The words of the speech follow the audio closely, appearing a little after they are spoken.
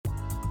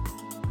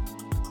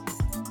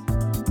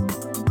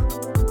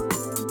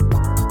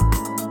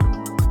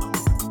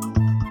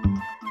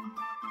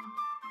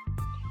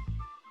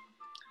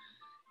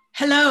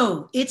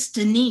Hello, it's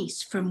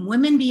Denise from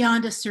Women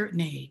Beyond a Certain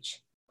Age.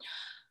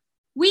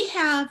 We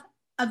have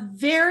a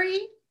very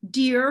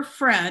dear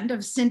friend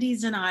of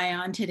Cindy's and I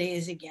on today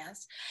as a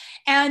guest.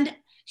 And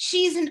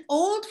she's an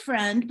old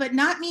friend, but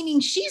not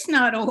meaning she's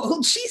not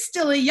old. She's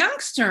still a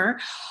youngster,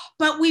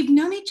 but we've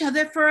known each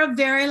other for a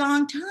very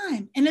long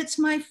time. And it's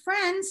my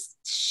friend,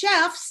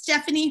 Chef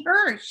Stephanie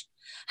Hirsch.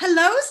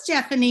 Hello,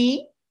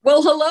 Stephanie.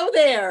 Well, hello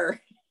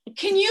there.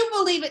 Can you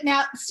believe it?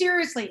 Now,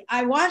 seriously,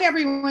 I want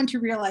everyone to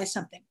realize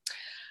something.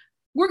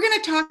 We're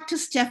going to talk to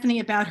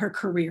Stephanie about her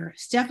career.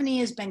 Stephanie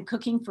has been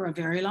cooking for a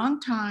very long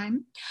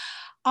time.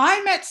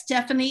 I met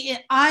Stephanie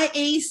at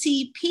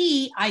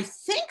IACP, I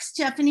think,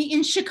 Stephanie,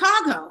 in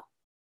Chicago.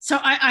 So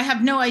I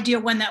have no idea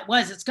when that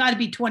was. It's got to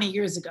be 20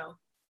 years ago.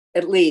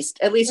 At least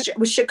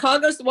was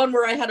Chicago's the one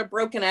where I had a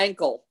broken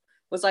ankle.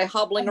 Was I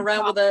hobbling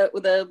around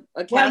with a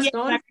cast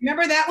on? I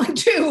remember that one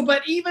too,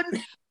 but even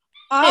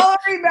all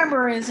I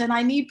remember is, and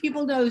I need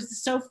people to know,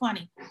 it's so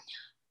funny.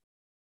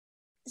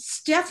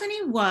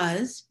 Stephanie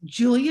was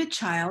Julia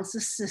Child's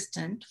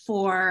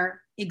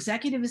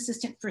executive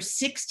assistant for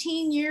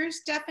 16 years,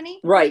 Stephanie?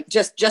 Right,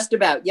 just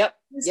about, yep.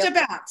 Just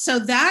about. So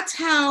that's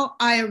how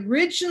I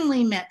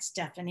originally met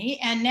Stephanie.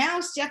 And now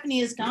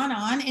Stephanie has gone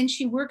on and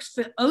she works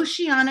for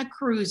Oceania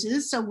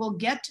Cruises. So we'll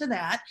get to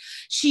that.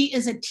 She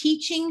is a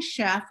teaching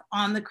chef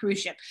on the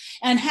cruise ship.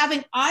 And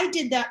I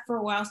did that for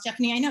a while,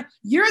 Stephanie, I know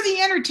you're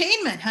the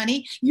entertainment,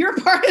 honey. You're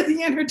part of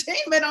the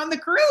entertainment on the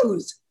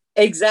cruise.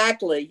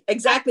 Exactly.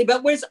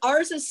 But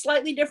ours is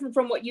slightly different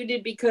from what you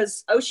did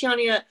because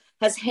Oceania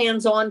has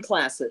hands-on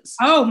classes.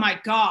 Oh my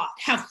God,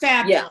 how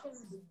fabulous.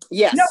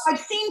 Yeah. Yes. No, I've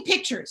seen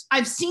pictures.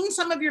 I've seen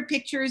some of your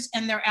pictures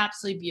and they're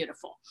absolutely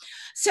beautiful.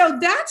 So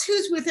that's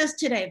who's with us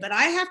today. But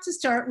I have to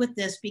start with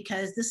this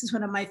because this is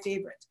one of my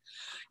favorites.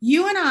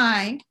 You and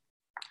I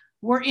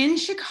were in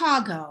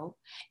Chicago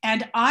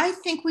and I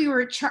think we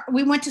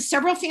went to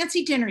several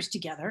fancy dinners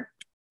together.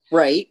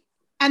 Right.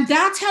 And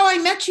that's how I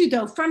met you,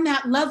 though, from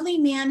that lovely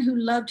man who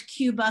loved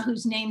Cuba,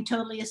 whose name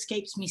totally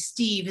escapes me,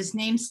 Steve. His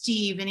name's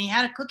Steve, and he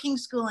had a cooking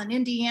school in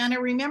Indiana.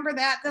 Remember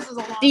that? This was a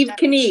long Steve time.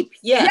 Kniep,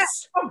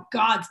 yes. Oh,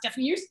 God,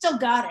 Stephanie, you still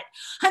got it.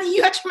 Honey,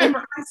 you have to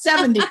remember, I'm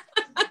 70,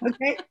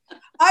 okay?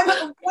 I'm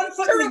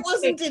sure it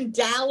wasn't in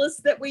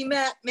Dallas that we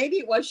met. Maybe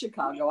it was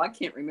Chicago. I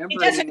can't remember. It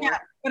doesn't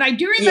matter. But I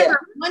do remember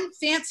one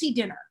fancy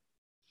dinner.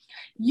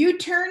 You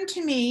turned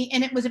to me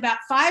and it was about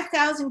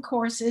 5,000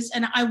 courses.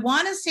 And I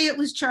want to say it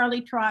was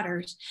Charlie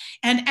Trotter's.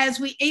 And as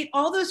we ate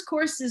all those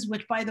courses,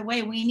 which by the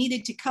way, we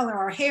needed to color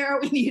our hair,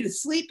 we needed a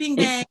sleeping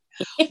bag.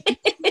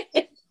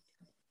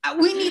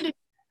 We needed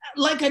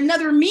like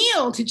another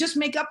meal to just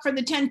make up for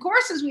the 10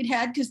 courses we'd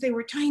had because they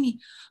were tiny.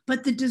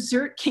 But the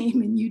dessert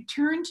came and you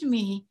turned to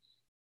me,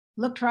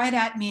 looked right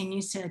at me and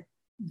you said,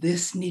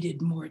 this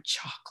needed more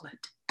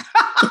chocolate.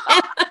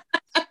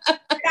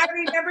 I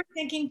remember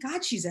thinking,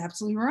 God, she's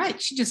absolutely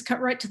right. She just cut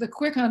right to the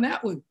quick on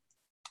that one.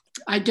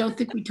 I don't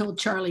think we told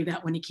Charlie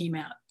that when he came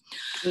out.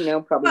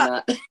 No, probably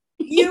not.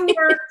 You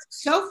were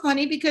so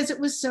funny because it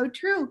was so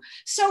true.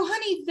 So,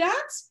 honey,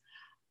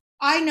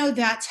 I know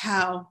that's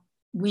how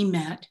we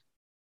met.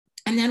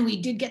 And then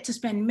we did get to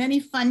spend many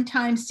fun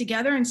times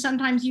together. And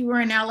sometimes you were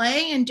in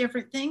LA and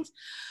different things.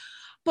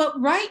 But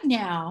right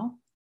now,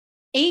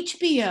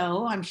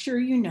 HBO, I'm sure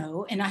you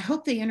know, and I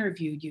hope they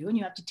interviewed you, and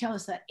you have to tell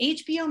us that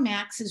HBO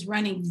Max is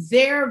running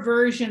their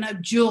version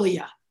of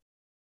Julia.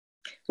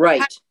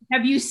 Right.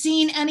 Have you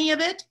seen any of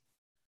it?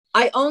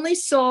 I only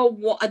saw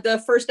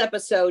the first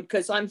episode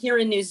because I'm here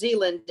in New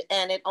Zealand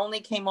and it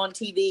only came on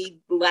TV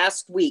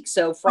last week.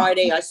 So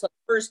Friday, I saw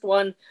the first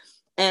one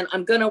and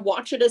I'm going to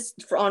watch it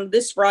on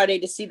this Friday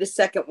to see the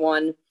second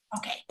one.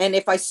 Okay. And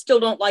if I still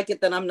don't like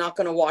it, then I'm not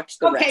going to watch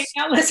the rest. Okay,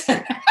 now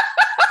listen.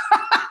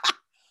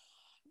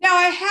 Now,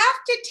 I have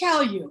to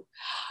tell you,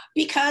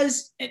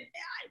 because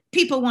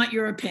people want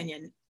your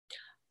opinion.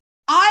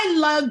 I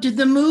loved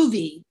the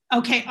movie.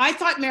 Okay, I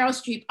thought Meryl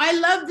Streep. I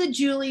loved the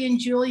Julie and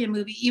Julia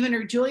movie, even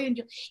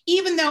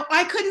though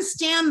I couldn't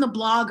stand the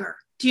blogger.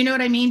 Do you know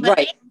what I mean? But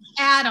right. Amy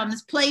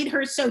Adams played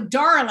her so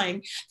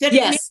darling that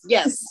yes,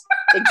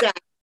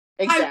 exactly.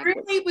 I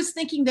really was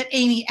thinking that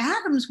Amy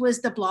Adams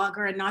was the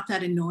blogger and not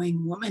that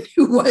annoying woman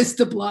who was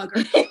the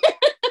blogger.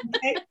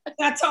 Okay?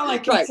 That's all I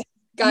can say.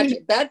 Gotcha.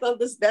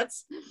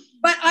 That's.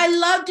 But I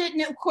loved it.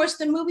 And of course,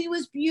 the movie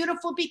was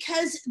beautiful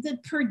because the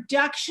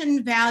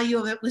production value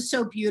of it was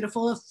so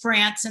beautiful, of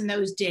France in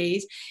those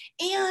days.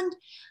 And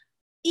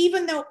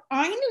even though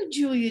I knew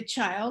Julia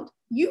Child,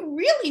 you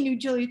really knew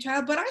Julia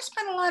Child, but I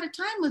spent a lot of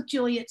time with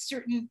Julia at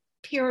certain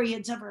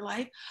periods of her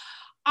life.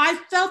 I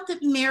felt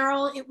that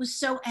Meryl, it was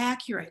so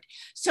accurate.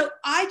 So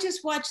I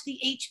just watched the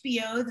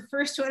HBO, the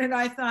first one, and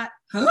I thought,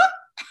 huh?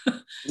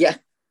 Yeah.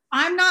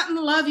 I'm not in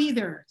love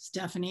either,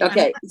 Stephanie.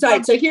 Okay,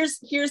 sorry. So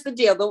here's the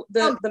deal.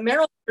 The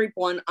Meryl Streep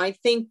one, I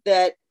think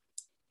that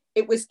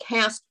it was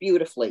cast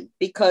beautifully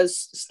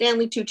because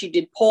Stanley Tucci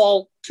did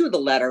Paul to the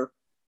letter.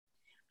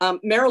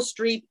 Meryl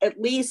Streep,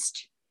 at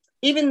least,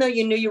 even though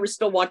you knew you were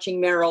still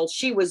watching Meryl,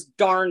 she was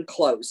darn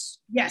close.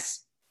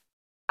 Yes.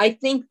 I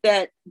think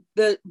that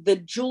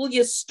the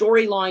Julia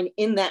storyline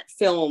in that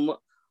film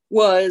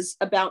was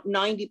about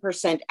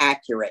 90%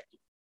 accurate.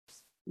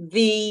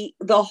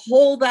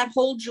 That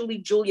whole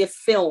Julia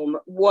film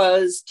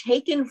was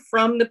taken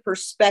from the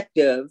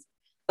perspective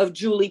of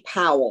Julie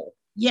Powell.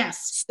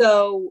 Yes.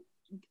 So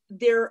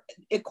there,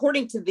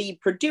 according to the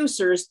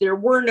producers, there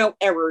were no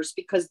errors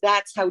because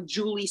that's how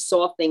Julie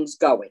saw things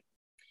going.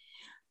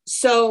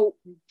 So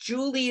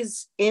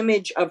Julie's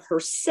image of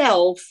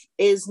herself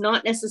is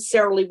not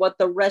necessarily what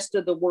the rest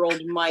of the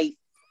world might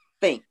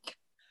think.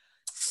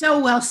 So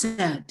well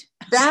said.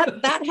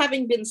 That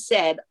having been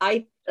said,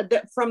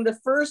 from the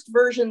first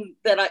version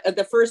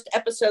the first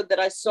episode that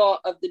I saw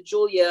of the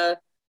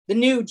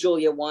new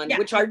Julia one,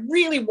 which I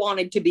really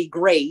wanted to be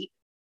great,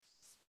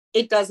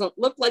 it doesn't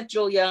look like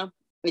Julia.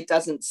 It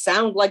doesn't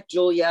sound like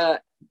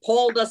Julia.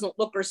 Paul doesn't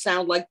look or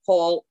sound like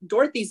Paul.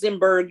 Dorothy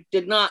Zimberg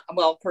did not.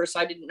 Well, of course,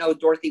 I didn't know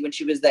Dorothy when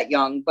she was that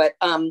young, but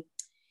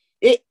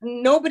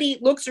nobody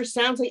looks or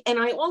sounds like. And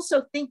I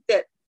also think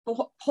that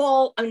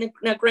Paul. I mean,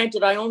 now,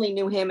 granted, I only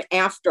knew him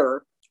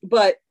after,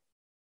 but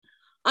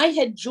I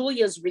had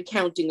Julia's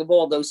recounting of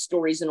all those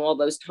stories and all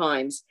those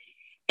times.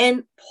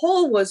 And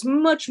Paul was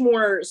much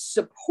more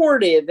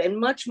supportive and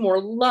much more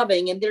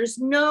loving. And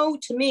to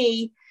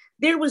me,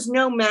 there was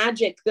no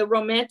magic. The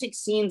romantic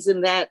scenes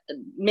in that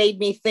made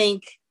me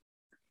think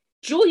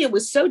Julia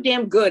was so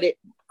damn good at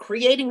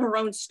creating her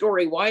own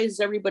story. Why is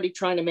everybody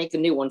trying to make a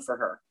new one for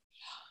her?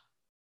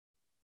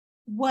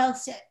 Well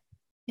said.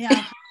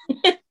 Yeah.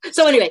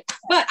 So anyway,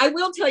 but I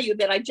will tell you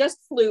that I just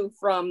flew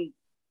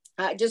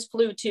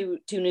to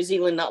New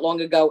Zealand not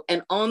long ago.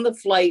 And on the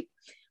flight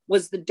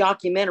was the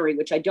documentary,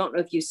 which I don't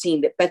know if you've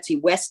seen, that Betsy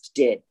West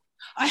did.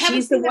 I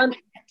haven't seen that one.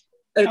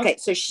 Okay,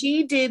 so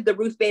she did the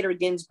Ruth Bader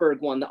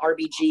Ginsburg one, the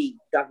RBG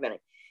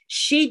documentary.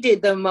 She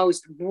did the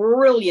most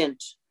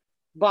brilliant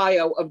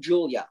bio of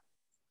Julia.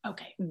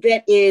 Okay.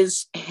 That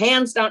is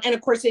hands down. And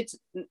of course, it's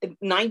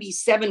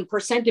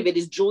 97% of it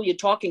is Julia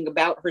talking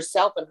about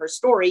herself and her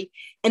story.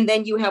 And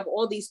then you have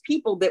all these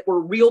people that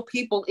were real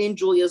people in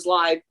Julia's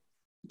life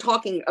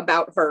talking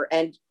about her.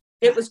 And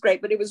it was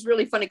great, but it was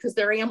really funny because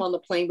there I am on the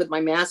plane with my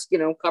mask,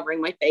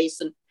 covering my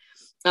face. And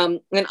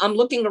I'm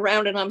looking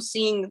around and I'm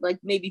seeing like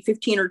maybe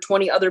 15 or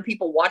 20 other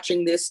people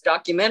watching this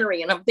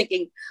documentary. And I'm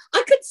thinking,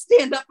 I could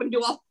stand up and do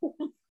a whole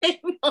thing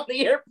on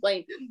the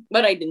airplane,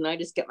 but I didn't. I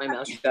just kept my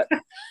mouth shut.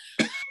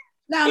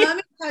 Now, let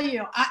me tell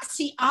you,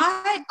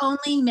 I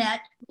only met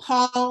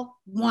Paul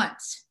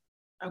once.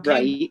 Okay.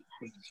 Right.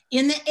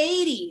 In the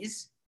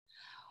 80s,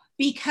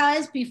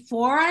 because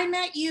before I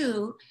met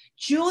you,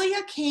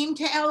 Julia came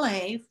to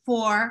LA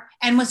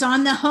and was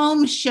on the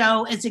Home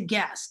Show as a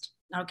guest.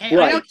 Okay.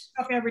 Right. I don't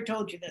know if I ever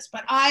told you this,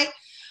 but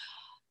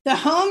the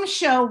Home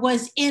Show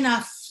was in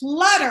a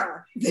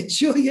flutter that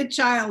Julia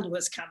Child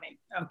was coming.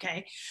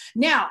 Okay.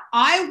 Now,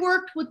 I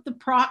worked with the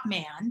prop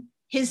man.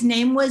 His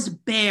name was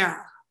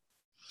Bear.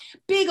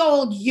 Big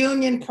old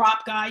union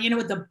prop guy,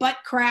 with the butt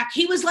crack.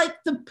 He was like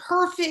the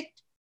perfect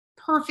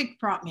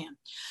prop man.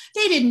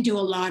 They didn't do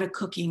a lot of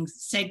cooking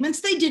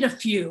segments. They did a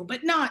few,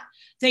 but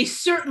they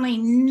certainly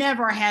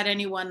never had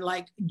anyone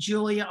like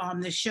Julia on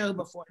the show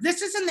before.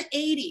 This is in the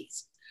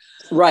 80s.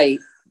 Right.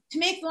 To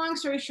make the long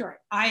story short,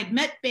 I had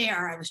met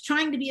Bear. I was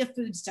trying to be a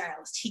food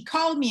stylist. He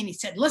called me and he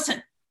said,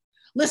 listen,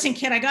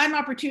 kid, I got an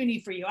opportunity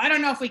for you. I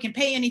don't know if we can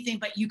pay anything,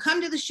 but you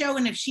come to the show,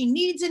 and if she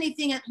needs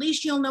anything, at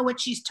least you'll know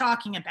what she's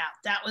talking about.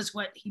 That was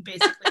what he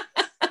basically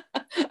said.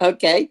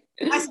 Okay.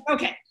 I said,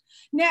 okay.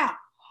 Now,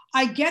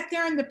 I get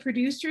there and the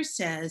producer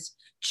says,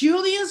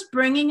 Julia's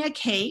bringing a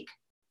cake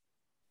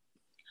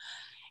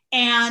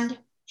and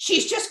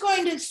she's just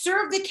going to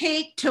serve the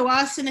cake to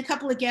us and a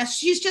couple of guests.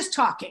 She's just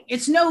talking.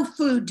 It's no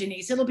food,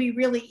 Denise. It'll be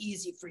really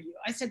easy for you.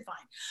 I said, fine.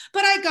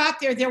 But I got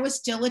there. There was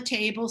still a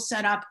table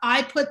set up.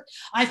 I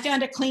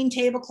found a clean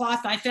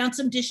tablecloth. I found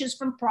some dishes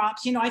from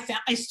props.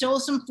 I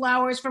stole some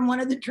flowers from one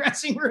of the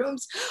dressing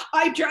rooms.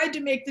 I tried to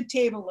make the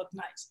table look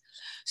nice.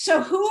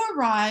 So who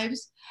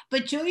arrives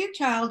but Julia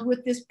Child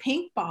with this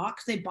pink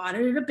box? They bought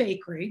it at a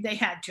bakery. They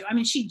had to. I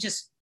mean, she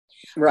just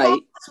right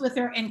with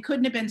her and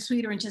couldn't have been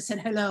sweeter and just said,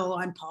 hello,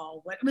 I'm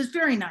Paul. It was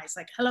very nice.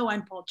 Like, hello,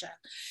 I'm Paul Child.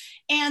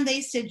 And they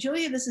said,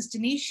 Julia, this is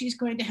Denise. She's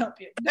going to help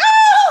you. No,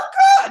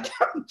 good.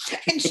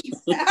 And she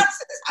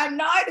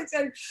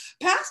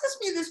passes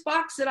me this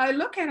box that I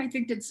look at. I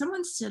think, did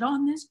someone sit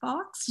on this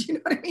box? You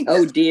know what I mean?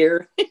 Oh,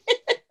 dear.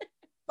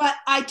 But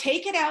I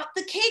take it out.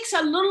 The cake's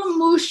a little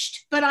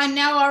mooshed, but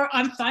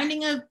I'm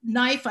finding a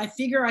knife. I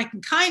figure I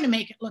can kind of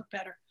make it look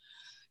better.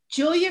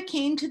 Julia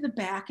came to the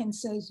back and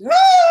says,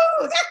 oh,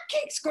 that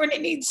cake's going to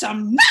need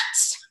some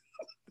nuts.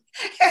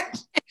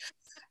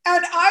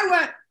 and I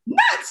went,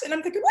 nuts? And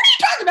I'm thinking, what are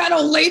you talking about,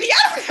 old lady?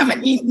 I don't have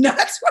any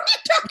nuts. What are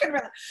you talking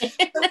about? So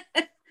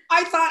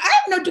I thought, I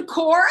have no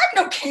decor. I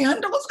have no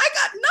candles. I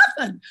got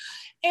nothing.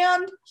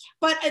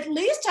 But at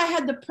least I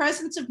had the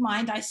presence of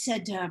mind. I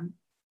said,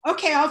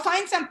 okay, I'll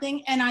find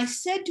something. And I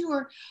said to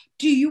her,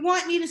 do you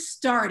want me to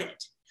start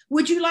it?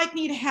 Would you like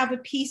me to have a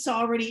piece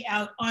already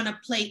out on a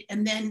plate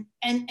and then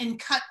and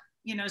cut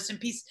some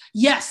piece.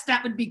 Yes,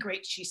 that would be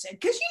great, she said.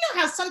 Because you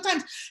know how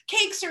sometimes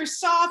cakes are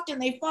soft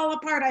and they fall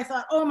apart. I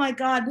thought, oh my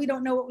God, we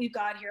don't know what we've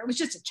got here. It was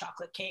just a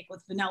chocolate cake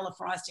with vanilla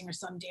frosting or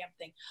some damn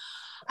thing.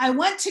 I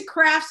went to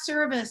craft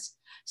service,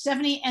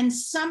 Stephanie, and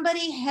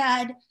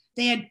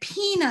they had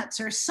peanuts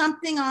or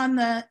something on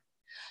the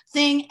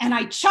thing, and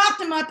I chopped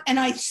them up and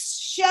I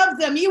shoved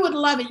them. You would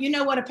love it. You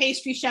know what a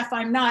pastry chef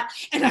I'm not.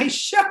 And I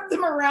shoved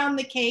them around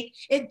the cake.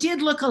 It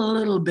did look a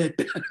little bit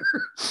better.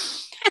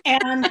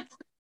 And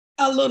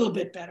a little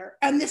bit better.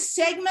 And the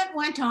segment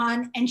went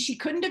on, and she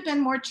couldn't have been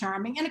more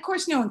charming. And of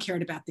course, no one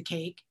cared about the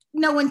cake.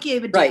 No one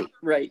gave a damn.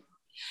 Right.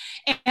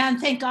 And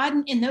thank God,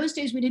 in those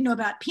days, we didn't know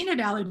about peanut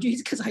allergies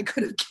because I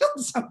could have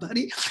killed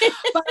somebody.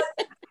 But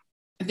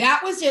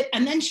that was it.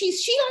 And then she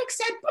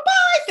said,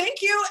 bye-bye,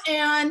 thank you.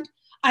 And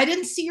I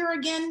didn't see her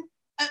again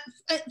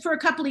for a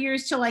couple of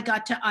years till I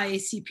got to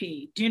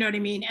IACP. Do you know what I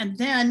mean? And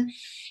then,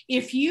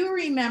 if you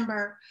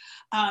remember,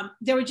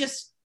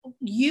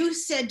 you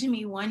said to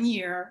me one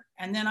year,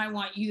 and then I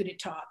want you to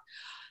talk.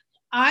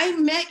 I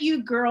met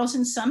you girls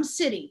in some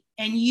city,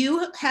 and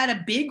you had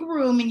a big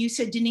room, and you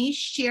said, Denise,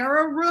 share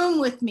a room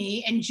with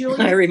me. And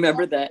Julia, I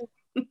remember that.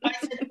 I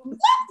said,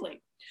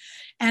 lovely.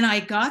 And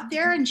I got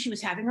there, and she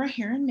was having her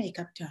hair and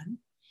makeup done.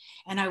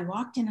 And I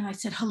walked in and I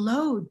said,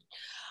 hello,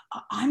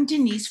 I'm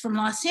Denise from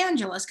Los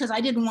Angeles, because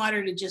I didn't want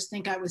her to just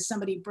think I was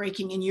somebody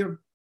breaking in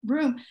your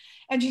room.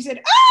 And she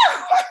said,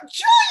 oh, I'm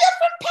Julia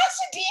from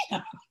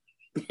Pasadena.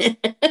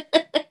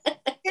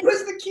 It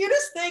was the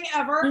cutest thing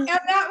ever. And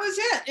that was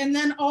it. And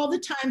then all the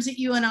times that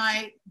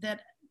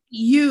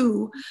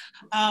you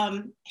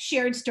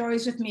shared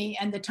stories with me,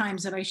 and the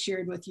times that I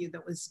shared with you,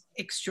 that was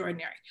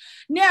extraordinary.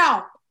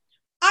 Now,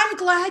 I'm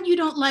glad you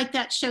don't like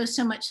that show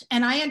so much.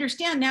 And I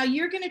understand now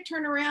you're going to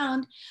turn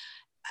around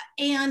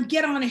and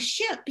get on a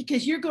ship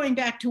because you're going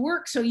back to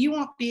work, so you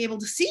won't be able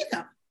to see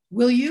them.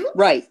 Will you?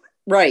 Right.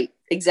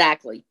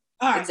 Exactly.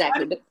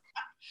 Exactly.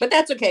 But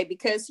that's okay,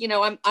 because,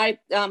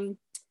 the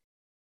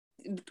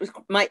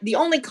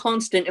only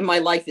constant in my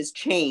life is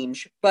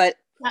change. But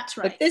that's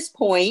right. At this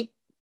point,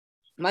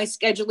 my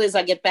schedule is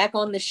I get back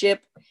on the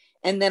ship,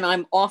 and then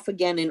I'm off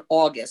again in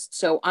August.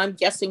 So I'm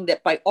guessing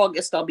that by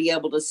August, I'll be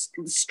able to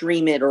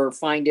stream it or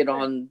find it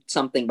on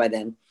something by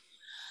then.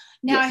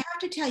 Now, I have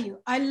to tell you,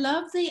 I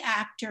love the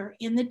actor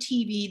in the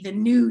TV, the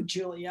new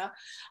Julia.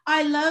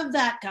 I love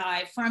that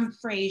guy from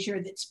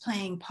Frasier that's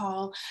playing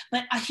Paul,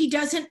 but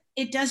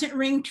it doesn't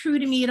ring true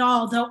to me at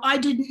all, though I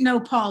didn't know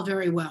Paul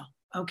very well.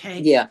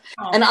 Okay. Yeah.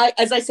 And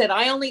as I said,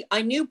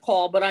 I knew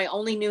Paul, but I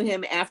only knew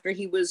him after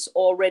he was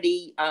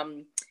already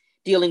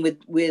dealing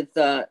with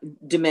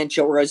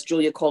dementia, or as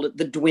Julia called it,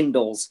 the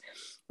dwindles.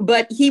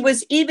 But he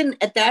was, even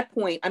at that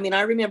point, I mean,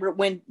 I remember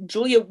when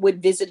Julia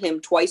would visit him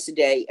twice a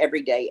day,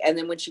 every day. And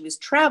then when she was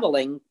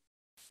traveling,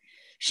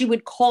 she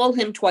would call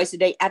him twice a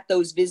day at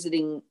those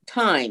visiting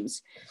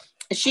times.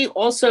 She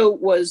also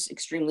was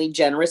extremely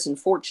generous and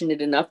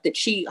fortunate enough that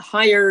she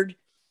hired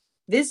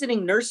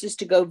visiting nurses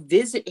to go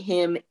visit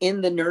him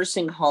in the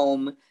nursing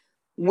home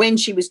when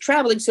she was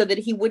traveling, so that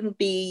he wouldn't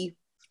be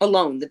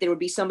alone, that there would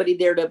be somebody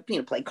there to,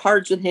 play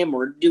cards with him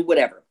or do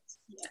whatever.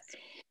 Yes.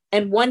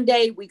 And one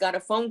day we got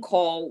a phone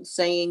call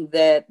saying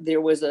that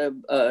there was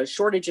a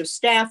shortage of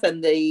staff,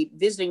 and the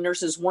visiting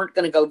nurses weren't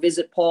going to go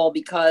visit Paul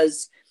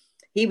because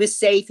he was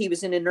safe. He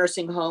was in a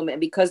nursing home, and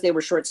because they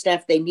were short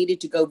staffed, they needed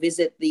to go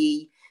visit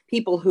the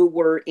people who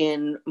were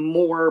in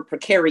more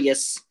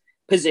precarious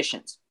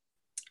positions.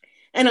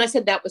 And I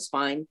said that was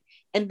fine.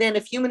 And then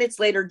a few minutes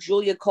later,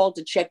 Julia called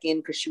to check in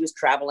because she was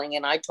traveling,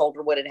 and I told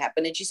her what had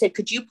happened. And she said,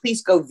 could you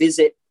please go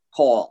visit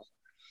Paul?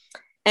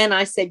 And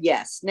I said,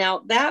 yes.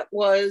 Now that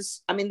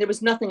was, there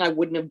was nothing I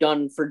wouldn't have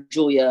done for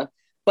Julia,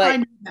 but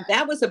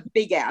that was a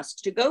big ask.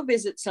 To go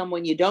visit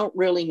someone you don't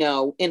really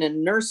know in a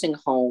nursing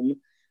home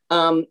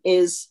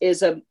it's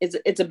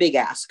a big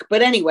ask.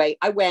 But anyway,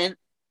 I went.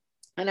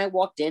 And I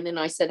walked in and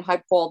I said,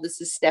 hi, Paul,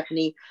 this is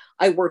Stephanie.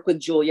 I work with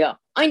Julia.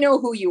 I know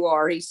who you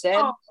are, he said.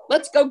 Oh.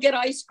 Let's go get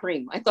ice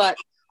cream. I thought,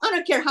 I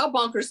don't care how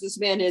bonkers this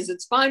man is.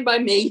 It's fine by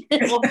me.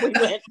 And off we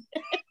went.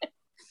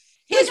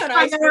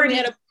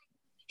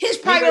 His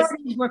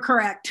priorities were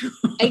correct.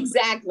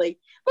 Exactly.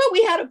 But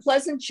we had a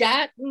pleasant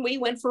chat, and we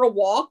went for a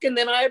walk, and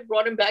then I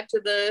brought him back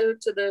to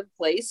the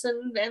place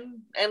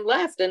and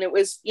left. And it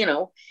was,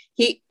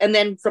 and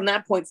then from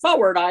that point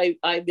forward,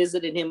 I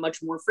visited him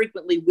much more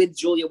frequently with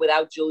Julia,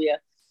 without Julia.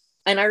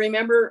 And I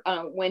remember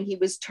when he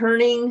was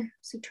turning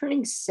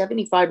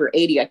 75 or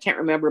 80, I can't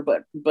remember,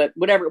 but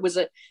whatever, it was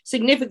a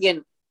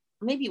significant,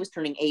 maybe he was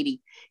turning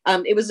 80.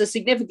 It was a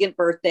significant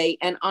birthday,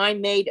 and I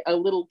made a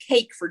little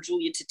cake for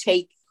Julia to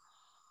take.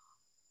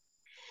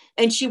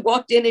 And she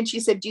walked in and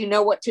she said, do you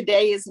know what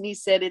today is? And he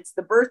said, it's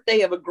the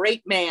birthday of a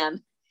great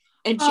man.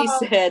 And she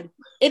said,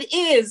 it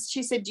is.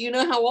 She said, do you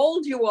know how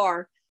old you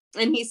are?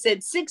 And he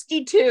said,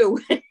 62.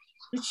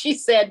 She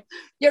said,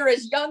 you're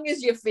as young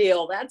as you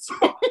feel. That's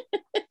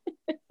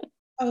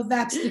Oh,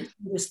 that's the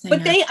cutest thing.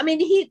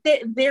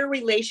 But their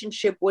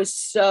relationship was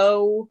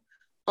so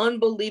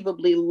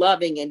unbelievably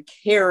loving and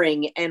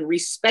caring and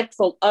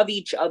respectful of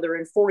each other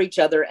and for each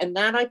other. And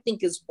that, I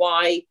think, is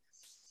why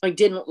I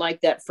didn't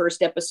like that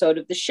first episode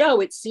of the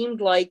show. It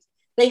seemed like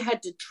they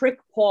had to trick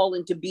Paul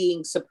into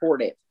being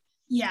supportive.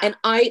 Yeah. And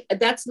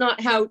that's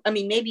not how, I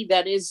mean, maybe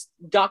that is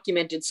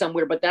documented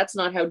somewhere, but that's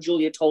not how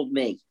Julia told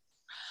me.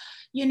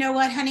 You know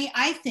what, honey?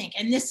 I think,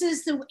 and this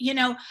is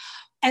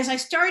as I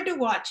started to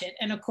watch it,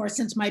 and of course,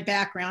 since my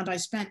background, I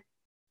spent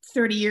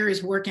 30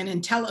 years working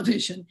in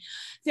television,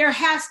 there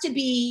has to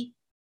be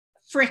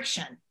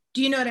friction.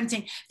 Do you know what I'm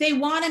saying? They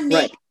want to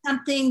make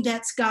something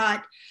that's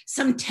got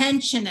some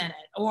tension in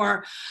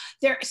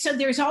it, so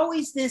there's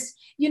always this,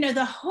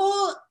 the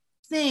whole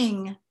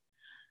thing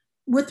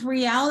with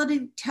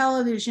reality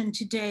television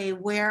today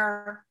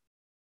where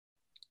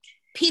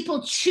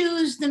people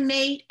choose the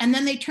mate and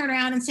then they turn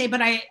around and say,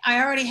 but I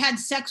already had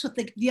sex with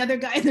the other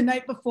guy the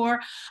night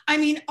before. I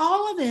mean,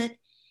 all of it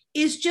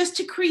is just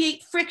to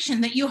create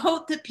friction that you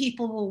hope that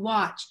people will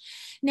watch.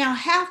 Now,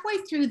 halfway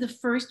through the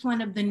first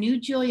one of the new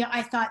Julia,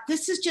 I thought,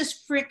 this is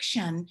just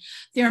friction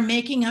they're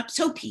making up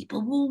so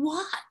people will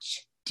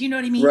watch. Do you know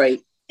what I mean?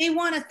 Right. They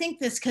want to think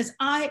this because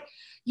but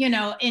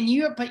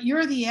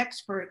you're the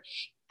expert.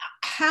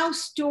 How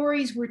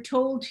stories were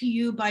told to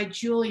you by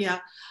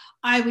Julia,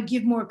 I would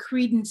give more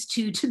credence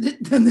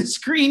than the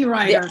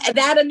screenwriter. Yeah,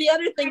 that, and the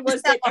other thing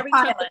was that every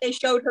time that they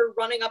showed her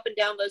running up and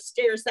down those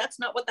stairs, that's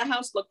not what the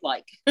house looked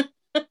like.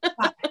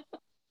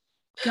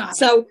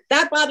 So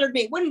that bothered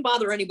me. It wouldn't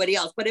bother anybody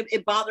else, but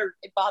it bothered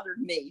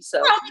me.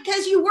 So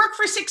because you worked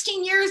for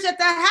 16 years at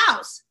that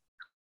house.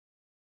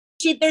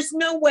 There's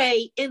no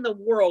way in the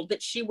world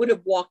that she would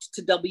have walked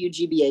to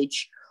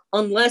WGBH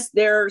unless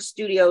their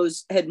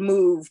studios had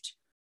moved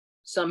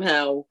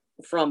somehow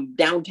from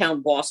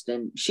downtown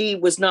Boston. She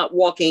was not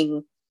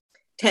walking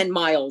 10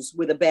 miles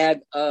with a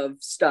bag of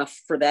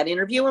stuff for that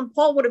interview, and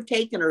Paul would have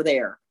taken her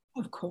there.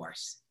 Of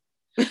course.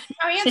 Now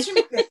answer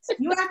me this.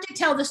 You have to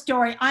tell the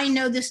story. I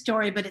know this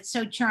story, but it's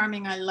so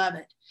charming. I love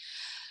it.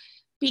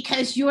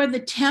 Because you're the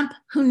temp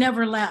who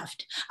never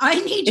left. I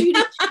need you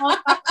to tell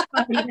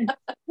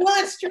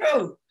well, it's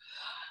true.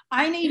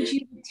 I need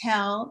you to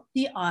tell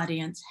the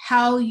audience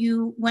how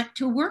you went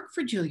to work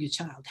for Julia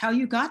Child, how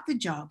you got the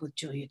job with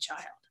Julia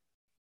Child.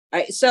 All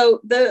right,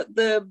 so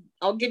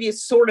I'll give you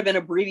sort of an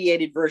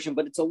abbreviated version,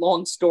 but it's a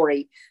long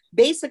story.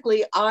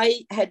 Basically,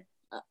 I had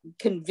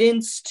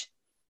convinced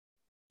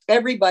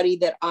everybody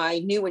that I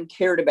knew and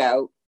cared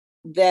about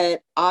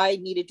that I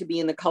needed to be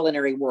in the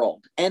culinary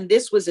world. And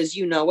this was, as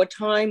you know, a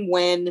time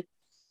when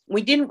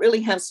we didn't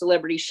really have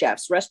celebrity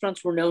chefs.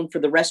 Restaurants were known for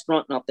the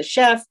restaurant, not the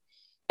chef.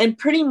 And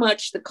pretty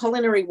much the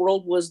culinary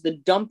world was the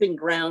dumping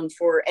ground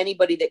for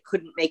anybody that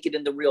couldn't make it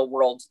in the real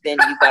world. Then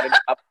you got a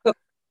job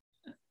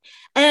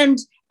cooking.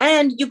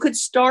 And you could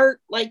start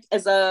like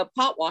as a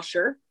pot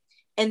washer.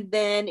 And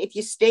then if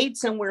you stayed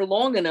somewhere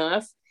long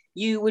enough,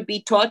 you would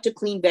be taught to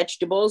clean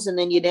vegetables, and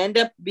then you'd end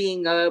up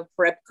being a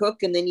prep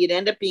cook, and then you'd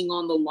end up being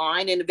on the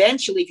line. And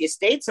eventually, if you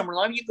stayed somewhere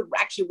long, you could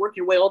actually work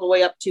your way all the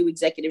way up to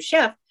executive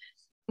chef,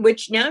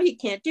 which now you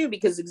can't do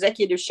because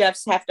executive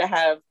chefs have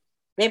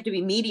to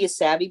be media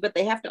savvy, but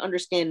they have to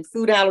understand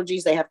food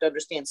allergies. They have to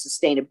understand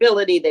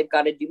sustainability. They've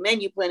got to do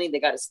menu planning. They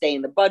got to stay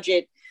in the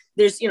budget.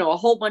 There's, a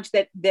whole bunch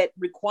that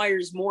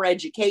requires more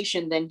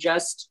education than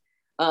just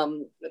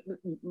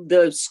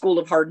the School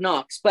of Hard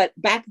Knocks. But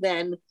back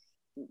then,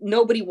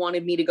 nobody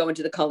wanted me to go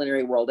into the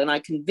culinary world. And I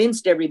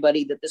convinced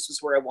everybody that this was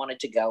where I wanted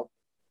to go.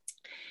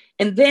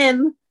 And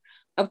then,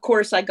 of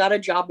course, I got a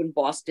job in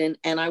Boston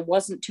and I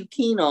wasn't too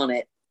keen on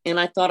it. And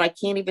I thought, I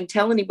can't even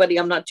tell anybody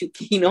I'm not too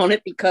keen on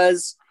it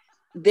because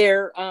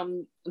they're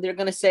going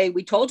to say,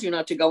 we told you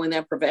not to go in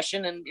that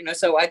profession. And,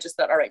 so I just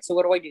thought, all right, so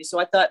what do I do? So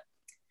I thought,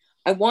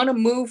 I want to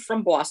move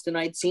from Boston.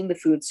 I'd seen the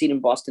food scene in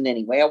Boston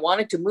anyway. I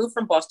wanted to move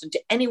from Boston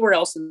to anywhere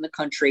else in the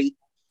country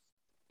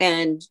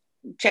and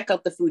check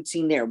out the food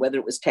scene there, whether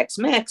it was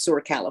Tex-Mex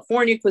or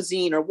California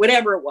cuisine or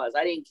whatever it was.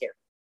 I didn't care.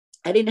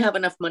 I didn't have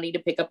enough money to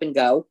pick up and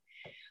go.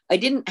 I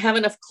didn't have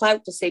enough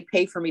clout to say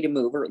pay for me to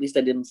move, or at least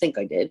I didn't think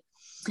I did.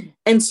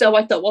 And so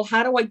I thought, well,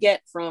 how do I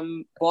get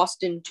from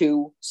Boston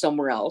to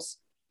somewhere else?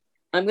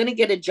 I'm going to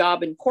get a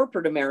job in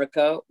corporate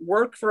America,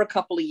 work for a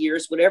couple of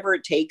years, whatever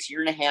it takes, year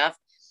and a half,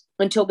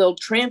 until they'll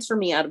transfer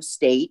me out of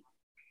state.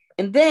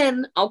 And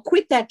then I'll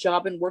quit that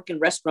job and work in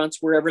restaurants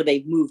wherever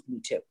they've moved me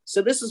to.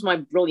 So this is my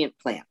brilliant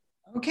plan.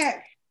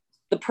 Okay.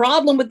 The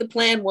problem with the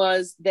plan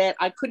was that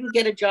I couldn't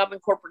get a job in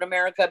corporate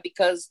America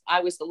because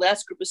I was the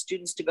last group of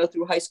students to go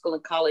through high school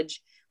and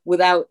college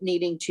without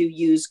needing to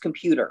use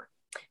computer.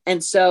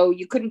 And so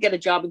you couldn't get a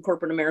job in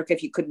corporate America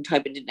if you couldn't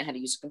type and didn't know how to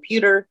use a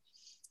computer.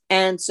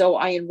 And so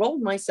I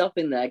enrolled myself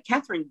in the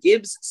Catherine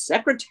Gibbs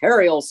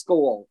Secretarial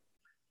School.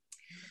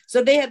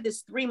 So they had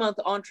this 3-month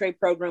entree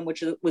program,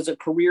 which was a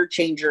career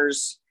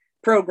changers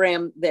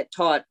program that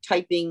taught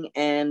typing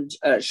and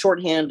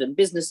shorthand and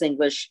business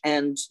English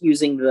and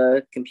using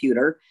the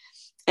computer.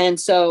 And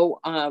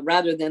so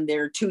rather than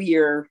their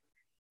 2-year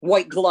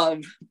white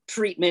glove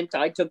treatment,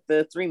 I took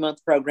the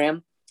 3-month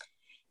program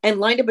and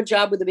lined up a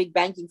job with a big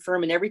banking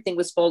firm, and everything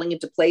was falling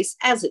into place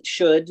as it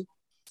should.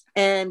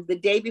 And the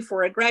day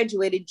before I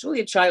graduated,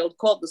 Julia Child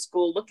called the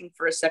school looking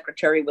for a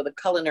secretary with a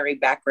culinary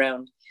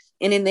background.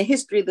 And in the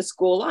history of the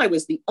school, I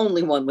was the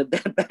only one with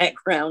that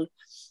background.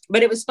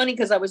 But it was funny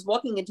because I was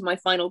walking into my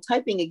final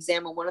typing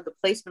exam and one of the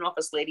placement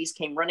office ladies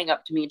came running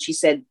up to me and she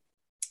said,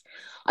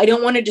 I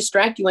don't want to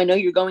distract you. I know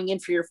you're going in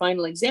for your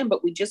final exam,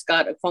 but we just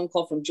got a phone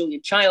call from Julia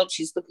Child.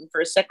 She's looking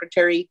for a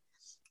secretary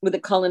with a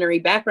culinary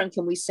background.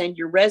 Can we send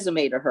your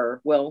resume to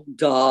her? Well,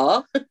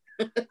 duh.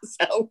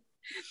 So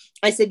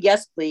I said,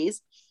 yes,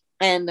 please.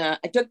 And I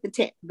took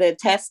the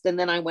test and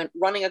then I went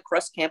running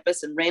across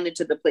campus and ran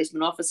into the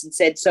placement office and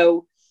said,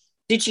 so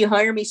did she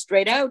hire me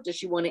straight out? Does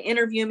she want to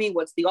interview me?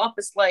 What's the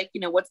office like?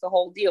 What's the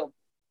whole deal?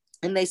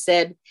 And they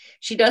said,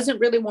 she doesn't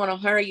really want to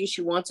hire you.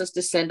 She wants us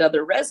to send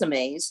other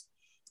resumes.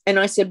 And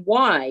I said,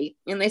 why?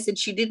 And they said,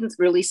 she didn't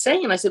really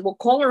say. And I said, well,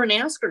 call her and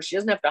ask her. She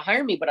doesn't have to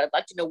hire me, but I'd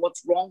like to know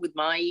what's wrong with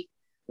my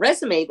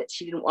resume that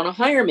she didn't want to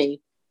hire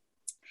me.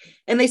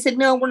 And they said,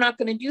 no, we're not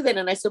going to do that.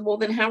 And I said, well,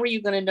 then how are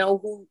you going to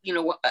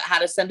know how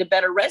to send a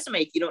better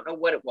resume if you don't know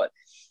what it was?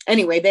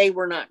 Anyway, they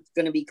were not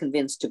going to be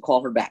convinced to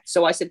call her back.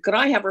 So I said, could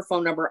I have her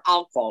phone number?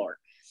 I'll call her.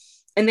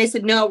 And they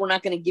said, no, we're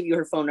not going to give you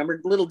her phone number.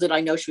 Little did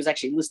I know she was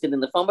actually listed in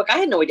the phone book. I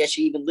had no idea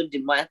she even lived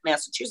in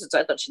Massachusetts.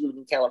 I thought she lived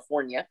in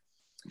California.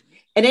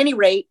 At any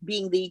rate,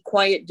 being the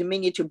quiet,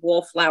 diminutive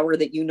wallflower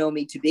that you know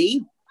me to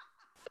be,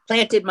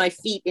 planted my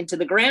feet into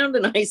the ground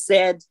and I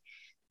said,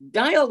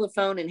 dial the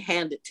phone and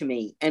hand it to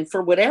me. And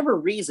for whatever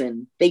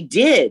reason, they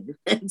did.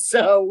 And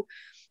so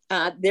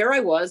there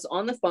I was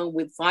on the phone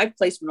with 5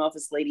 placement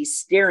office ladies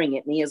staring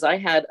at me as I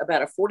had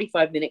about a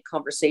 45-minute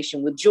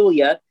conversation with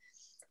Julia,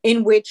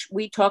 in which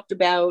we talked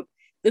about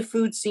the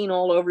food scene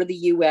all over the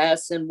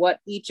US and what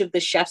each of the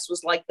chefs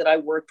was like that I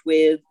worked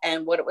with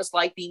and what it was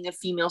like being a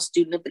female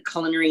student at the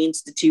Culinary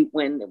Institute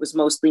when it was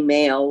mostly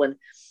male and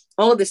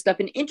all of this stuff.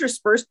 And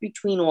interspersed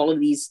between all of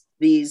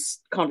these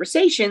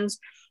conversations,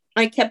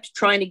 I kept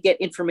trying to get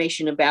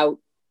information about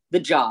the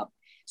job.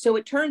 So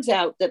it turns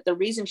out that the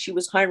reason she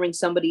was hiring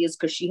somebody is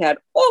because she had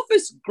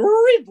office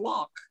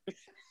gridlock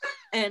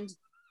and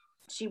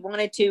she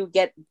wanted to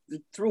get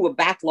through a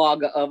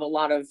backlog of a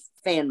lot of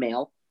fan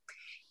mail.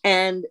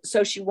 And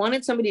so she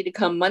wanted somebody to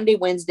come Monday,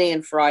 Wednesday,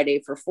 and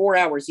Friday for 4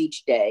 hours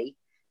each day.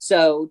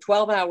 So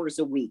 12 hours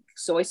a week.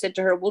 So I said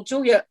to her, well,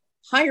 Julia,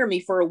 hire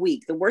me for a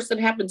week. The worst that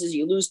happens is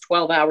you lose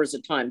 12 hours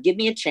of time. Give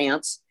me a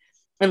chance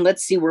and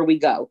let's see where we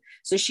go.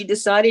 So she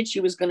decided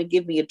she was going to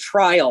give me a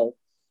trial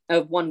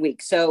of 1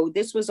 week. So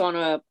this was on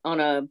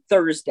a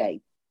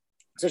Thursday.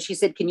 So she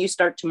said, can you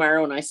start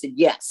tomorrow? And I said,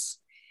 yes.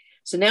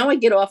 So now I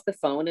get off the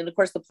phone. And of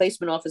course, the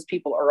placement office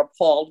people are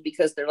appalled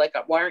because they're like,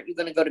 why aren't you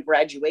going to go to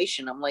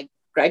graduation? I'm like,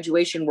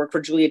 graduation, work for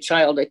Julia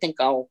Child. I think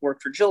I'll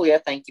work for Julia.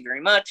 Thank you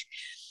very much.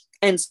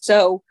 And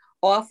so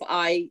off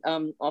I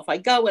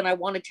go. And I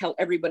want to tell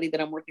everybody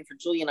that I'm working for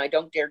Julia. And I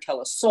don't dare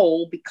tell a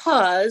soul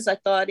because I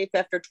thought if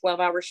after 12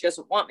 hours she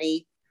doesn't want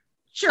me,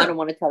 sure, I don't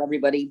want to tell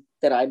everybody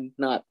that I'm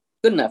not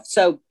good enough.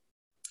 So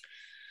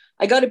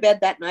I go to bed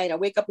that night. I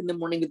wake up in the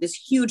morning with this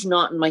huge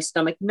knot in my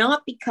stomach,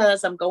 not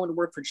because I'm going to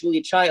work for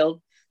Julia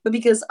Child, but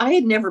because I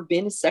had never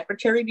been a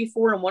secretary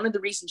before. And one of the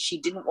reasons she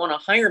didn't want to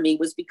hire me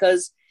was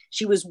because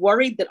she was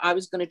worried that I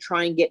was going to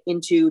try and get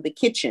into the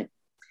kitchen.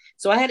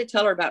 So I had to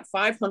tell her about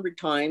 500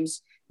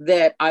 times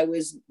that I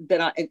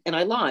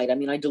lied. I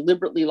mean, I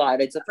deliberately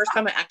lied. It's the first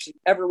time I actually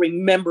ever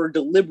remember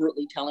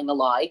deliberately telling a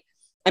lie.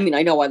 I mean,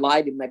 I know I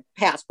lied in my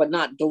past, but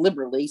not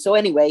deliberately. So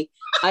anyway,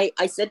 I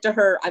said to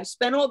her, I've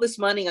spent all this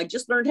money. I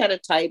just learned how to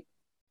type.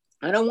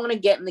 I don't want to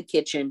get in the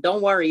kitchen.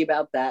 Don't worry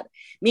about that.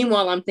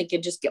 Meanwhile, I'm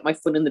thinking, just get my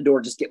foot in the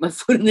door. Just get my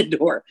foot in the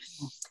door.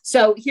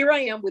 So here I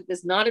am with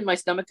this knot in my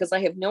stomach because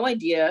I have no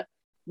idea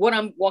what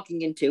I'm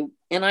walking into.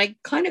 And I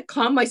kind of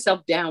calm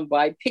myself down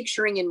by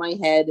picturing in my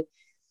head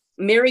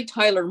Mary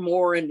Tyler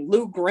Moore and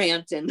Lou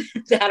Grant and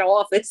that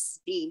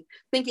office scene,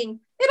 thinking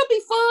it'll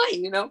be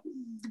fine,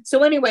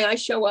 So anyway, I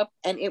show up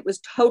and it was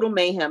total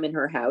mayhem in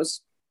her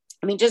house.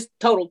 I mean, just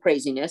total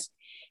craziness.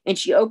 And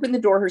she opened the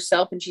door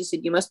herself and she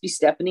said, you must be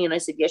Stephanie. And I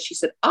said, yes. She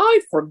said,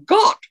 I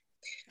forgot.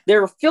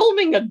 They're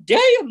filming a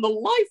day in the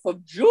life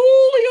of Julia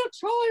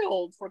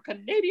Child for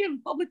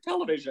Canadian Public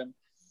Television.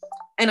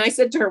 And I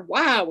said to her,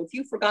 wow, if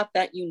you forgot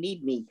that, you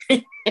need me.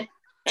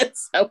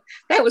 So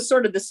that was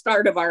sort of the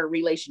start of our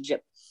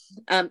relationship.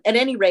 At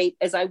any rate,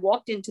 as I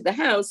walked into the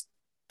house,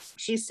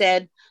 she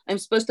said, I'm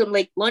supposed to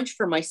make lunch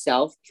for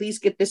myself. Please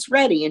get this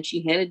ready. And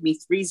she handed me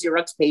 3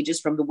 Xerox pages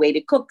from The Way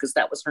to Cook, because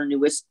that was her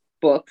newest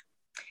book.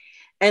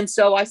 And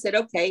so I said,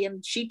 okay.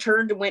 And she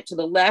turned and went to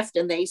the left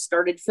and they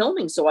started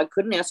filming. So I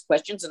couldn't ask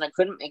questions and I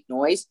couldn't make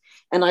noise.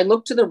 And I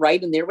looked to the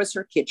right and there was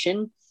her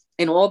kitchen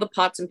and all the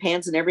pots and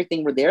pans and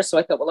everything were there. So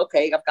I thought, well,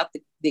 okay, I've got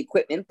the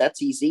equipment.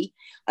 That's easy.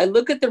 I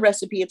look at the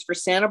recipe. It's for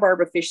Santa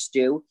Barbara fish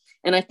stew.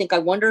 And I think, I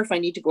wonder if I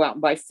need to go out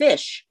and buy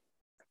fish.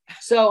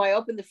 So I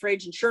opened the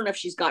fridge and sure enough,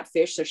 she's got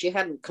fish. So she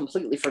hadn't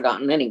completely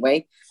forgotten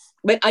anyway.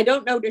 But I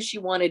don't know, does she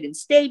want it in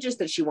stages?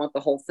 Does she want the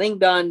whole thing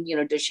done?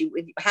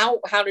 How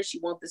does she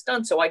want this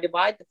done? So I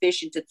divide the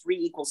fish into 3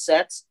 equal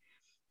sets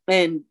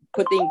and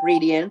put the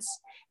ingredients.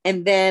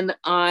 And then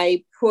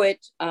I put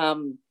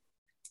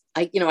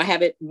I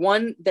have it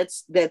one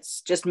that's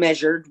just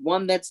measured,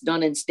 one that's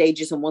done in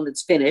stages, and one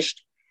that's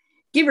finished.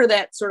 Give her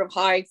that sort of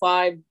high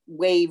five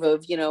wave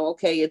of,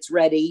 okay, it's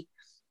ready.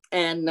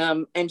 And now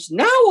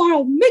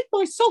I'll make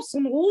myself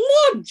some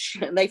lunch.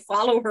 And they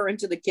follow her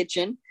into the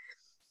kitchen.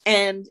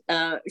 And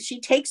she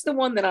takes the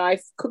one that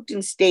I've cooked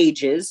in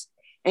stages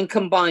and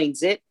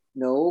combines it.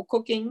 No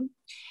cooking.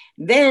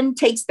 Then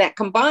takes that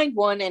combined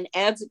one and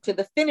adds it to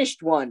the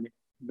finished one.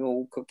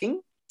 No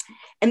cooking.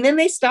 And then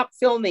they stop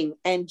filming,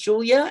 and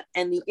Julia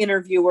and the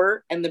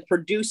interviewer and the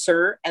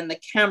producer and the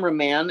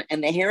cameraman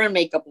and the hair and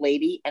makeup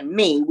lady and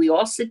me, we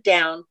all sit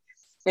down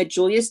at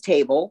Julia's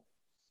table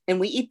and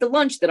we eat the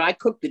lunch that I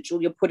cooked that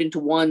Julia put into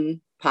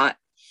one pot.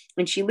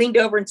 And she leaned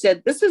over and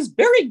said, "This is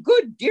very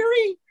good,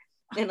 dearie."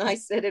 And I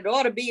said, "It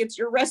ought to be. It's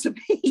your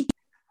recipe."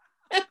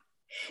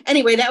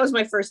 Anyway, that was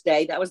my first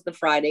day. That was the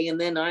Friday.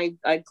 And then I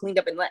cleaned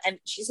up and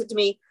she said to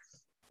me,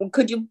 "Well,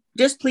 could you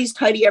just please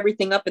tidy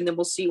everything up and then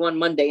we'll see you on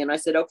Monday?" And I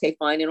said, "Okay,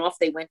 fine." And off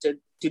they went to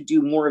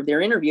do more of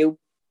their interview.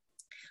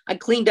 I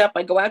cleaned up.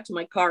 I go out to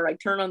my car. I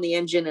turn on the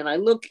engine and I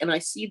look and I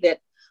see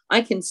that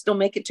I can still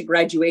make it to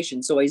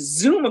graduation. So I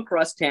zoom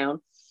across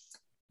town,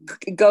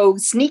 go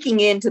sneaking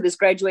into this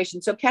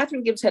graduation. So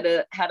Catherine Gibbs had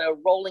a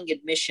rolling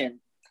admission.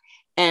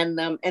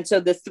 And so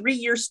the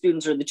 3-year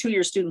students or the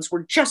 2-year students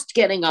were just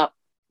getting up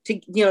to,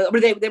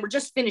 they were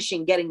just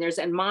finishing getting theirs.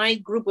 And my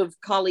group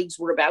of colleagues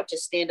were about to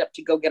stand up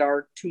to go get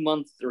our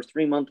 2-month or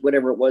 3-month,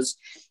 whatever it was,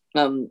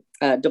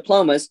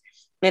 diplomas.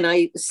 And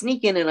I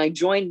sneak in and I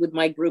joined with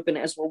my group. And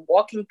as we're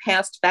walking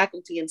past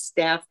faculty and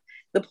staff,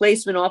 the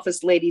placement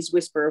office ladies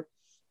whisper,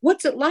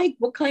 "What's it like?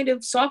 What kind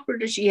of software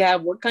does she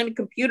have? What kind of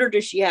computer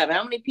does she have?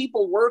 How many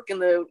people work in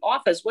the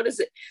office? What is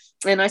it?"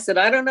 And I said,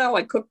 "I don't know.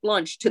 I cooked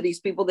lunch," to these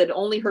people that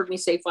only heard me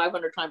say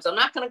 500 times, "I'm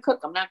not going to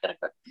cook. I'm not going to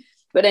cook."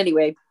 But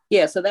anyway,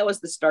 yeah, so that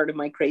was the start of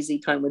my crazy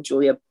time with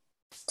Julia.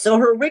 So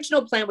her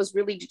original plan was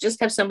really to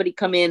just have somebody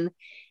come in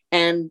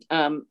and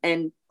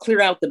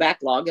clear out the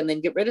backlog and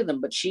then get rid of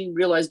them. But she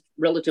realized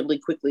relatively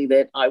quickly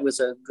that I was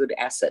a good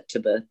asset to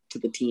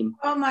the team.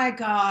 Oh my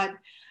God,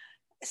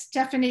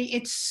 Stephanie,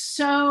 it's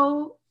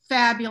so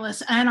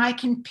fabulous. And I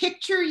can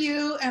picture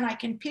you and I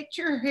can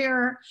picture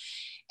her.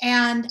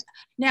 And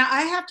now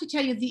I have to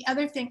tell you the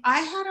other thing.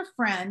 I had a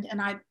friend,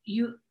 and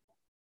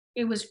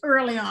it was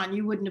early on,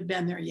 you wouldn't have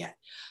been there yet,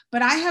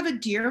 but I have a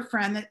dear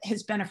friend that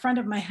has been a friend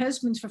of my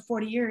husband's for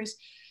 40 years,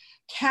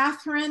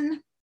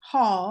 Catherine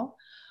Hall,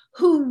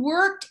 who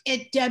worked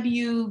at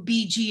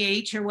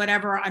WBGH or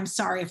whatever. I'm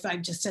sorry if I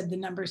just said the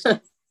numbers.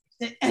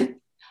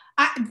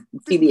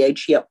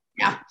 BBH, yep.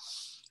 Yeah,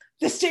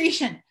 the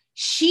station.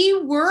 She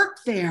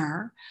worked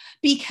there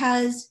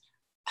because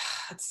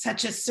it's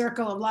such a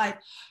circle of life.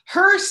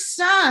 Her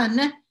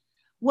son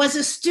was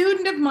a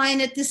student of mine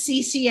at the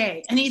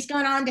CCA, and he's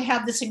gone on to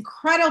have this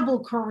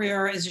incredible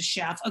career as a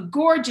chef, a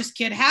gorgeous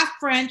kid, half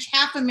French,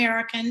 half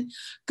American,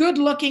 good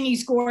looking,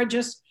 he's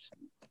gorgeous,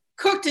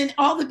 cooked in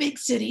all the big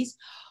cities.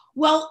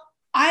 Well,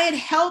 I had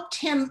helped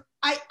him.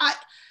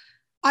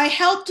 I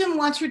helped him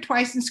once or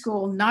twice in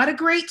school, not a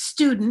great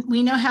student.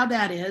 We know how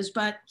that is,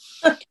 but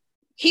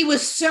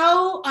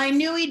I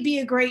knew he'd be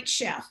a great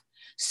chef.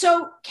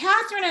 So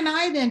Catherine and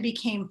I then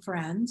became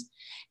friends,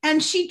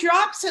 and she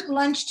drops at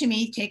lunch to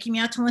me, taking me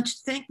out to lunch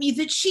to thank me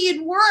that she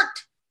had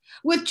worked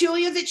with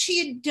Julia, that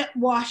she had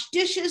washed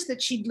dishes,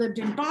 that she'd lived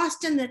in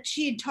Boston, that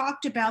she had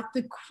talked about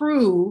the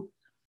crew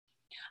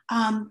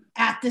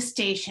at the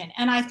station.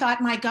 And I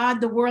thought, my God,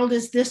 the world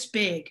is this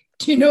big.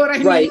 Do you know what I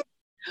mean?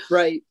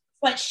 Right.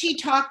 But she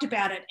talked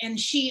about it, and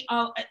she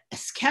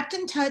kept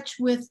in touch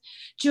with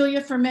Julia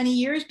for many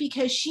years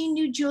because she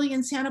knew Julia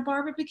in Santa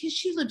Barbara because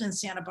she lived in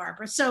Santa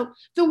Barbara. So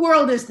the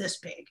world is this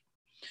big.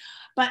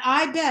 But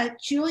I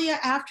bet Julia,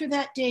 after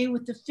that day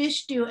with the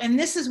fish stew, and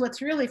this is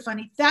what's really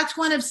funny, that's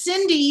one of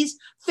Cindy's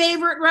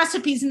favorite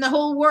recipes in the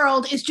whole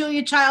world is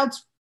Julia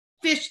Child's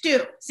fish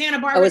stew, Santa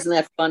Barbara. Oh, isn't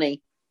that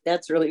funny?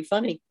 That's really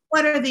funny.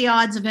 What are the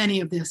odds of any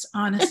of this,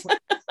 honestly?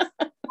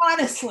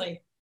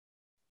 Honestly.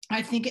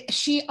 I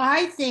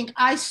think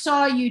I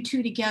saw you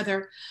two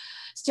together,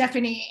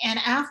 Stephanie, and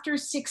after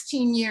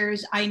 16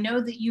 years, I know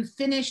that you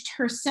finished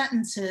her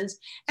sentences,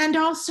 and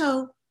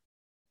also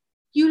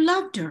you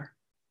loved her.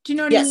 Do you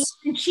know what I mean?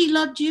 And she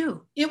loved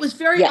you. It was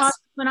very obvious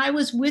when I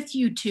was with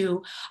you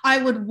two, I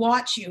would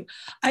watch you.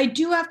 I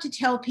do have to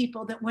tell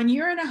people that when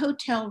you're in a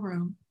hotel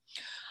room,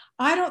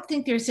 I don't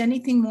think there's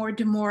anything more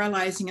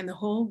demoralizing in the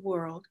whole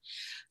world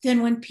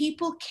than when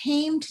people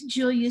came to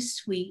Julia's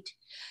suite,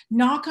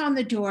 knock on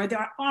the door,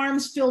 their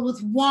arms filled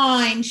with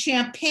wine,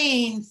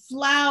 champagne,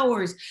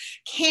 flowers,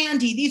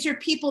 candy. These are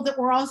people that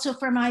were also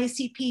from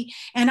ISCP.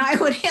 And I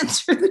would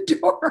answer the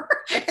door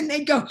and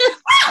they'd go,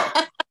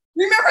 "Oh,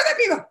 remember that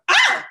people?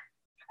 Oh!"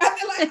 And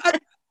they're like,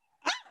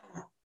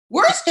 "Oh,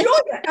 where's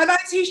Julia?" And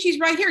I'd say, "She's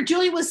right here.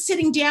 Julia was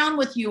sitting down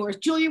with you," or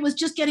Julia was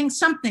just getting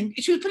something.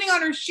 She was putting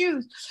on her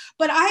shoes.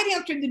 But I'd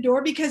answered the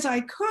door because I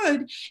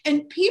could.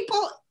 And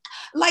people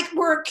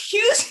were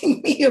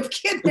accusing me of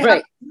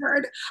kidnapping.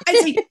 Right. I'd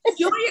say,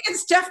 "Julia and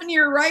Stephanie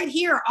are right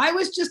here. I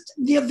was just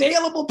the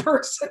available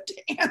person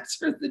to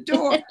answer the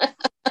door."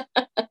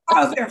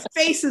 Oh, their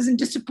faces and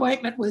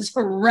disappointment was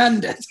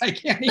horrendous. I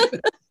can't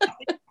even.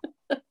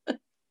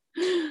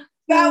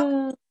 That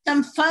was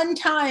some fun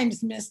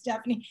times, Miss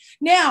Stephanie.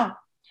 Now,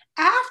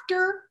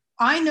 after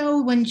I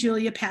know when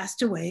Julia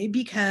passed away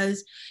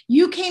because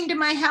you came to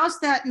my house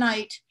that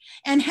night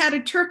and had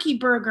a turkey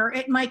burger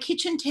at my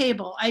kitchen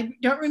table. I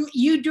don't remember.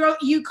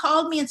 You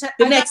called me and said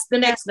the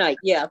next night.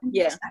 Yeah.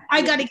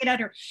 I got to get out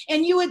here.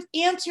 And you had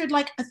answered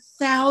like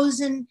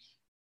 1,000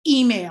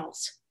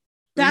 emails.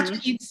 That's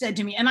what you said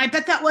to me. And I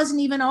bet that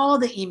wasn't even all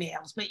the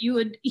emails, but you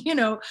would,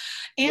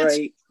 answer.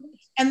 Right.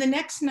 And the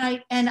next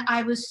night, and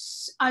I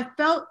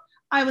felt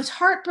I was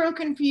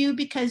heartbroken for you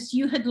because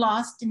you had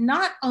lost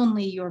not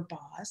only your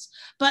boss,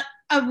 but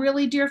a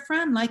really dear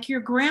friend, like your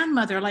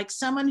grandmother, like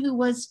someone who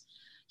was,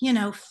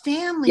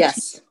 family.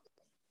 Yes.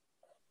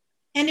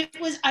 And it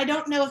was, I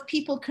don't know if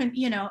people can,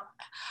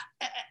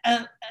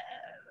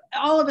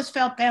 all of us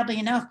felt badly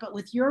enough, but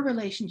with your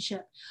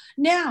relationship.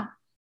 Now,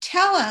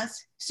 tell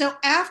us, so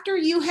after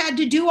you had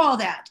to do all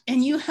that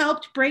and you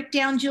helped break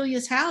down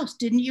Julia's house,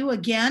 didn't you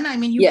again? I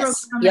mean, you broke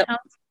down the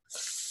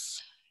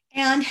house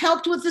and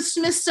helped with the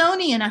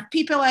Smithsonian. If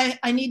people,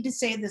 I need to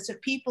say this,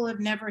 if people have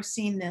never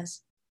seen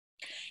this,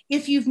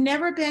 if you've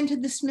never been to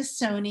the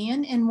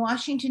Smithsonian in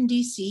Washington,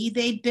 D.C.,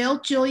 they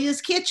built Julia's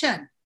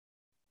kitchen.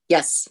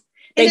 Yes,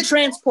 they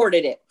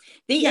transported it.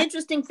 The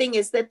interesting thing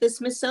is that the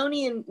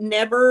Smithsonian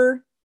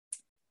never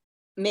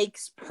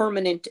makes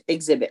permanent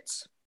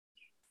exhibits.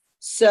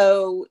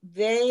 So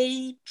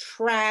they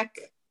track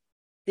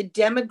the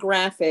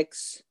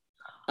demographics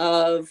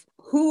of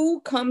who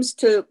comes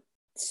to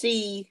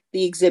see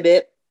the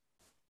exhibit,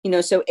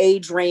 so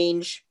age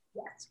range,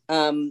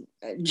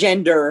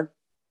 gender,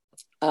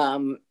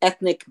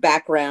 ethnic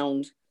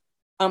background.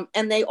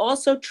 And they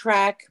also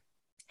track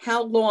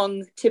how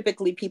long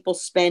typically people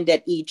spend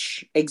at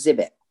each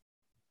exhibit.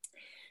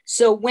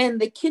 So when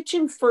the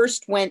kitchen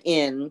first went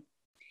in,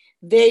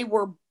 they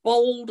were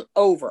bowled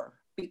over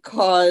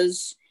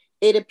because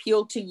it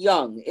appealed to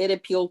young, it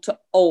appealed to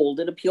old,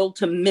 it appealed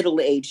to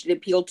middle-aged, it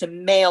appealed to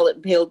male, it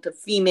appealed to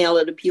female,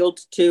 it appealed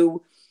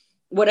to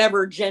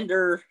whatever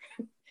gender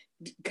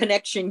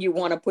connection you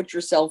want to put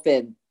yourself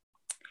in.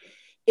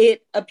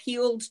 It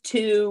appealed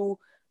to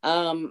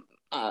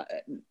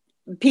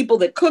people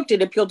that cooked,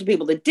 it appealed to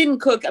people that didn't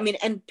cook. I mean,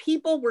 and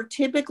people were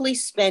typically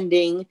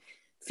spending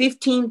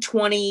 15,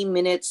 20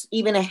 minutes,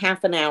 even a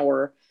half an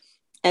hour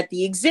at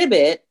the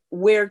exhibit,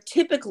 where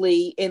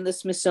typically in the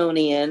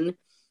Smithsonian,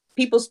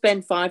 people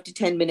spend 5 to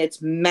 10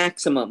 minutes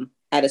maximum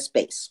at a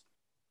space.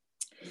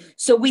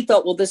 So we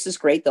thought, well, this is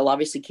great. They'll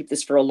obviously keep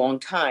this for a long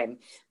time.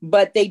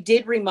 But they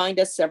did remind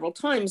us several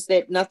times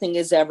that nothing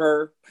is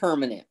ever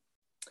permanent.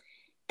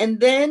 And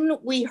then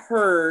we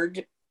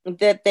heard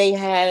that they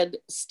had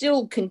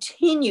still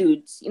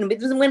continued,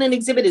 because when an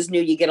exhibit is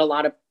new, you get a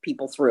lot of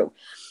people through.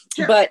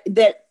 Sure. But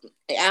that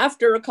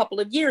after a couple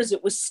of years,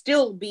 it was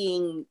still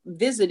being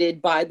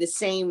visited by the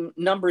same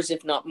numbers,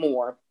 if not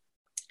more.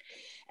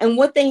 And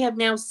what they have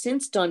now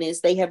since done is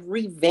they have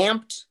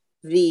revamped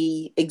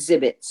the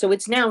exhibit. So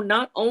it's now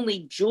not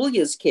only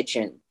Julia's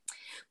kitchen,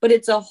 but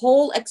it's a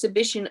whole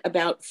exhibition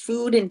about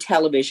food and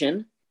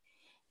television.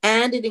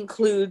 And it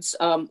includes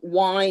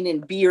wine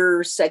and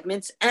beer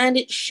segments. And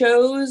it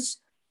shows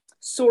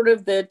sort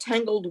of the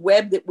tangled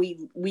web that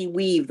we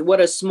weaved, what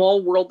a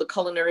small world the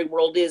culinary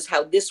world is,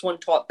 how this one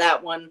taught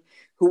that one,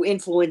 who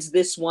influenced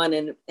this one.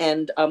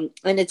 And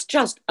it's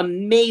just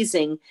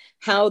amazing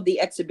how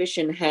the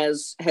exhibition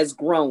has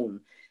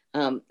grown.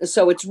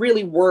 So it's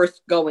really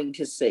worth going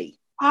to see.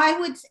 I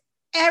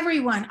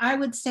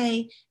would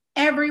say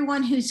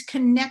everyone who's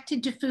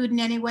connected to food in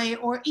any way,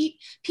 or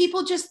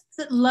people just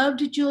that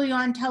loved Julia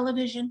on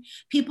television,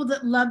 people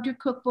that loved her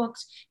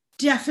cookbooks,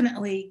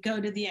 definitely go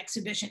to the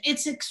exhibition.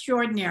 It's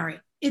extraordinary.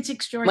 It's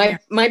extraordinary.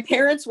 My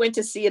parents went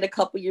to see it a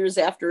couple years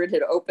after it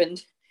had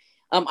opened.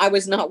 I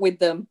was not with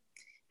them.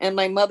 And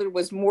my mother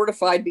was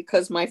mortified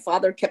because my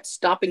father kept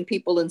stopping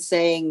people and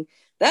saying,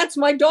 "That's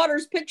my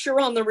daughter's picture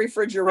on the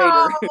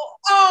refrigerator."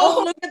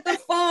 Oh, look at the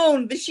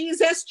phone.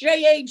 She's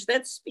SJH.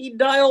 That's speed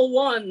dial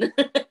 1.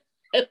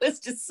 It was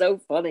just so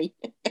funny.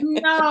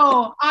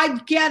 No, I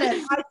get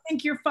it. I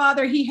think your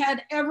father, he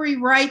had every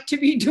right to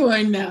be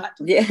doing that.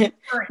 Yeah.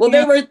 Well,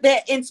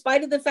 in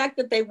spite of the fact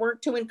that they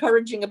weren't too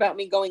encouraging about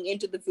me going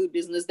into the food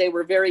business, they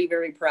were very,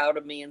 very proud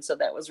of me. And so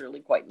that was really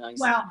quite nice.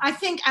 Well, I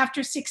think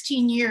after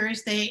 16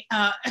 years,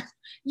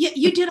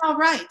 you did all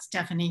right,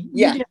 Stephanie.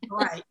 You did all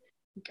right.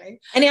 Okay.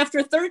 And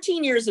after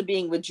 13 years of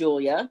being with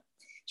Julia,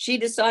 she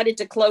decided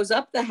to close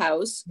up the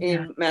house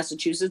in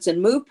Massachusetts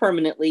and move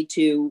permanently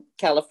to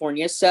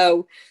California.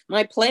 So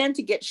my plan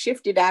to get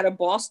shifted out of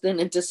Boston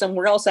into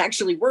somewhere else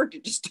actually worked.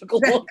 It just took a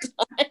long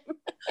time.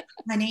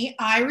 Honey,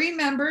 I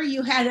remember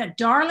you had a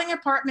darling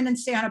apartment in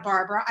Santa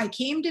Barbara. I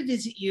came to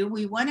visit you.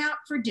 We went out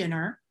for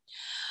dinner,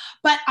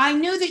 but I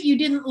knew that you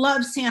didn't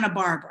love Santa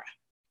Barbara.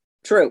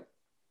 True.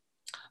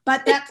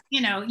 But that's,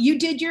 you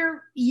did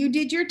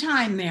your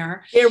time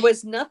there. There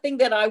was nothing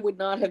that I would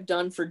not have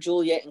done for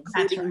Julia,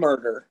 including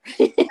murder.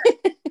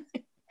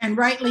 And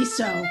rightly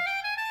so.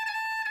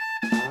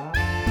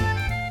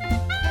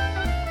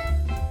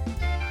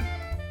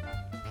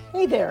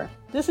 Hey there,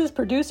 this is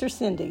producer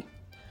Cindy.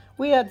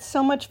 We had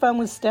so much fun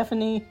with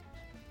Stephanie.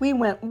 We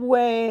went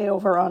way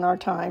over on our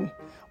time.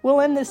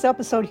 We'll end this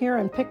episode here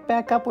and pick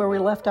back up where we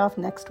left off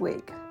next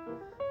week.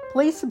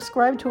 Please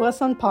subscribe to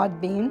us on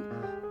Podbean,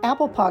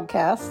 Apple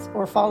Podcasts,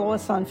 or follow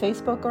us on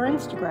Facebook or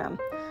Instagram.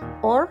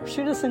 Or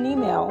shoot us an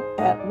email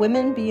at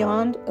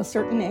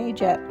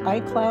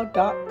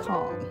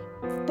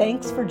womenbeyondacertainage@icloud.com.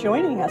 Thanks for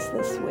joining us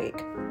this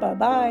week.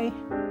 Bye-bye.